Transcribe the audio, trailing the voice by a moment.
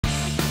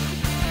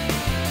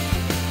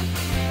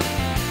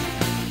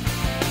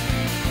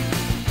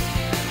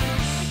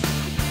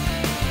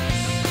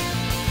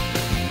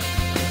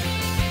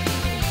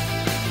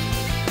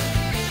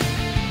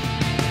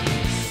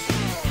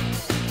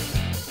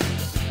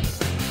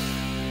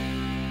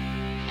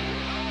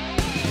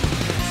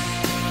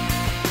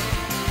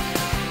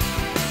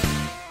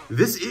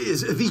This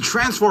is the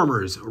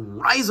Transformers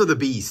Rise of the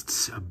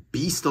Beasts,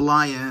 Beast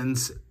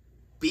Alliance,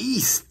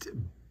 Beast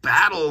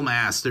Battle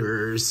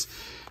Masters,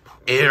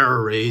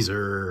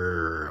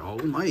 Airazor. Oh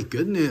my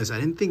goodness,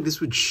 I didn't think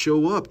this would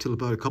show up till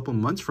about a couple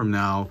months from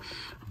now,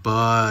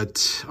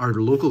 but our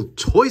local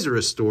Toys R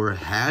Us store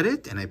had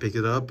it, and I picked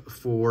it up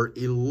for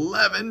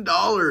 $11.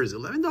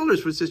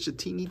 $11 for such a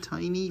teeny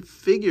tiny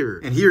figure.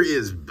 And here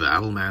is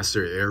Battle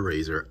Master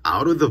Airazor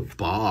out of the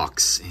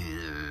box,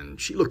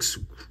 and she looks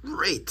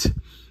great,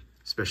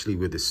 especially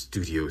with the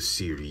Studio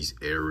Series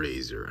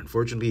Airazor.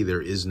 Unfortunately,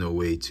 there is no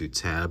way to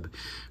tab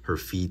her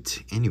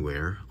feet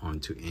anywhere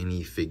onto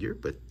any figure,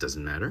 but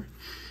doesn't matter.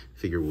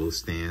 Figure will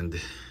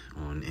stand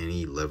on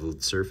any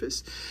leveled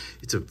surface.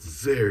 It's a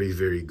very,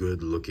 very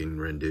good looking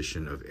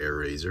rendition of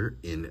Airazor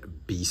in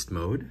beast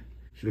mode.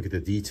 If you look at the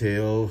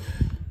detail,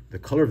 the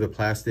color of the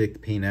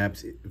plastic paint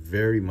apps, it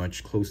very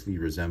much closely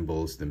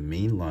resembles the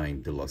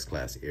mainline deluxe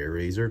class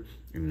Airazor,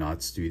 and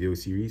not Studio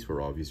Series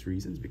for obvious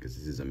reasons, because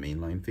this is a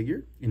mainline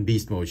figure. In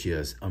beast mode, she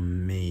has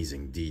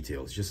amazing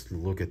details. Just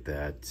look at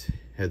that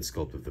head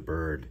sculpt of the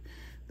bird,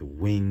 the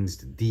wings,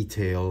 the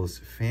details,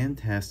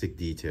 fantastic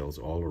details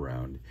all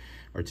around.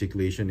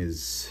 Articulation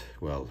is,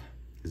 well,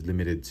 is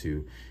limited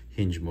to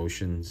hinge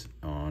motions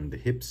on the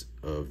hips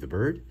of the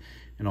bird,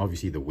 and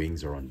obviously the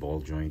wings are on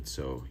ball joints,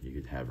 so you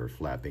could have her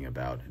flapping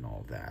about and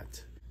all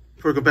that.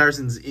 For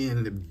comparisons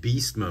in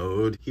beast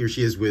mode, here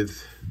she is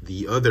with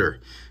the other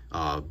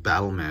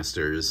Battle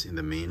Masters in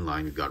the main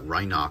line. We've got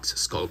Rhinox,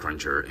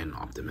 Skullcruncher, and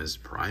Optimus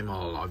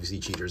Primal. Obviously,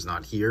 Cheater's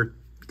not here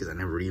because I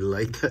never really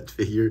liked that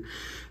figure.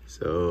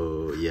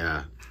 So,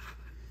 yeah,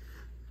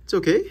 it's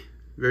okay.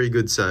 Very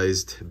good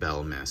sized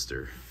Battle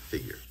Master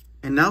figure.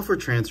 And now for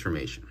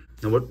transformation.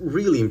 Now, what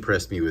really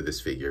impressed me with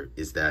this figure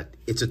is that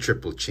it's a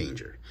triple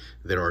changer.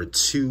 There are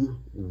two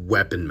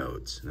weapon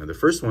modes. Now, the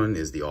first one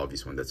is the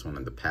obvious one. That's one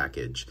on the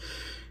package.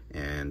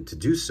 And to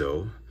do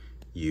so,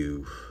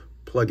 you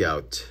plug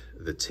out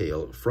the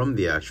tail from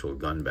the actual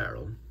gun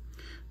barrel,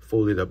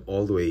 fold it up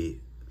all the way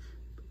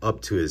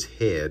up to his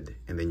head,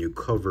 and then you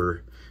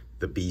cover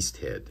the beast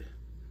head.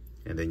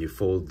 And then you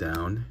fold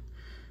down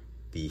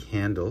the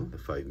handle, the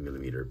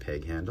 5mm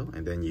peg handle,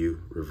 and then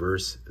you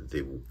reverse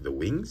the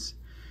wings.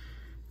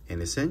 And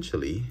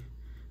essentially,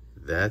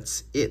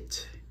 that's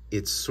it.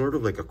 It's sort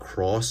of like a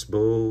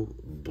crossbow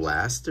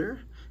blaster.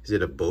 Is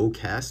it a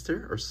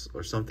bowcaster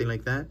or something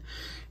like that?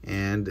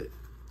 And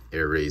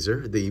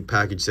Airazor. The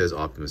package says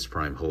Optimus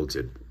Prime holds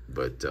it,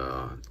 but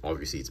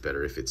obviously it's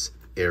better if it's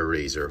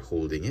Airazor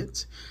holding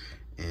it.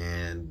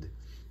 And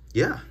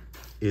yeah,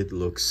 it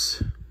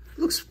looks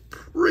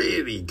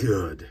pretty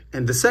good.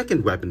 And the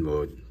second weapon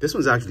mode, this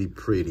one's actually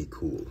pretty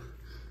cool.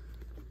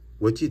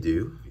 What you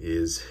do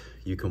is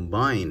you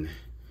combine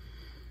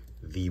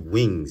the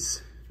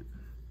wings.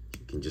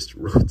 You can just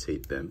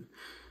rotate them.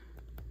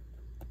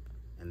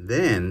 And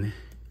then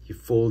you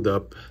fold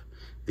up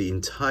the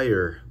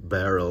entire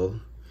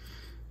barrel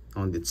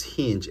on its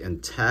hinge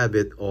and tab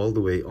it all the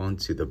way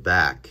onto the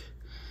back.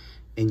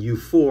 And you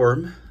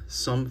form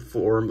some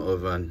form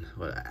of an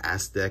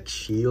Aztec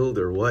shield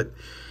or what.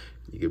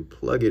 You can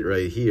plug it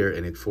right here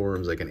and it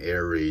forms like an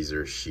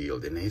Airazor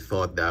shield. And I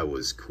thought that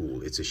was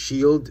cool. It's a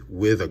shield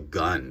with a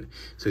gun.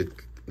 So it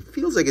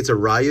feels like it's a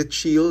riot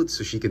shield,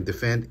 so she can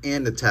defend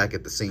and attack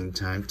at the same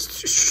time.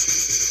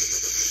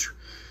 So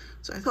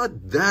I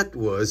thought that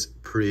was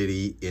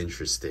pretty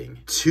interesting.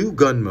 Two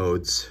gun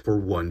modes for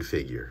one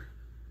figure.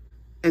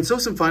 And so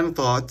some final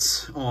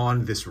thoughts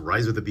on this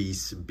Rise of the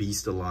Beasts,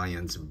 Beast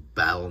Alliance,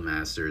 Battle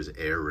Masters,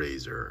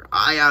 Airazor.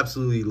 I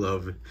absolutely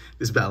love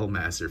this Battle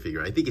Master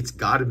figure. I think it's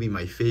got to be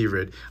my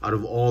favorite out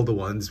of all the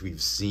ones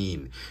we've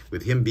seen.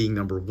 With him being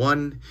number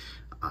 1,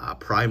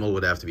 Primal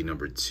would have to be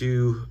number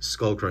 2,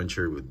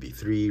 Skullcruncher would be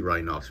 3,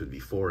 Rhinox would be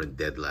 4, and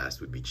dead last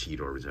would be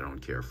Cheetor, which I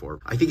don't care for.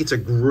 I think it's a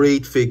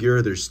great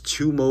figure. There's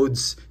two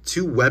modes,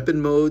 two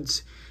weapon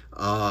modes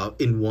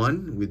in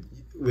one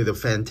with a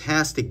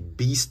fantastic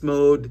beast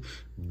mode.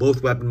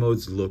 Both weapon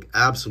modes look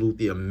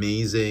absolutely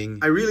amazing.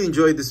 I really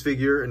enjoyed this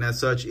figure, and as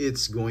such,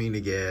 it's going to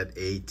get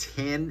a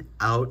 10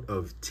 out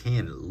of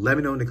 10. Let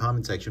me know in the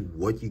comment section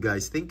what you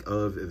guys think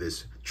of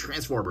this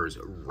Transformers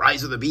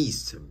Rise of the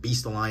Beasts,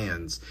 Beast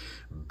Alliance,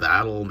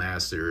 Battle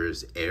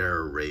Masters,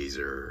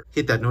 Airazor.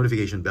 Hit that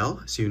notification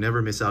bell so you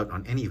never miss out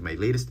on any of my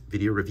latest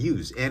video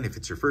reviews. And if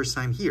it's your first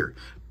time here,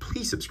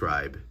 please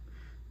subscribe.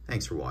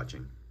 Thanks for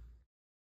watching.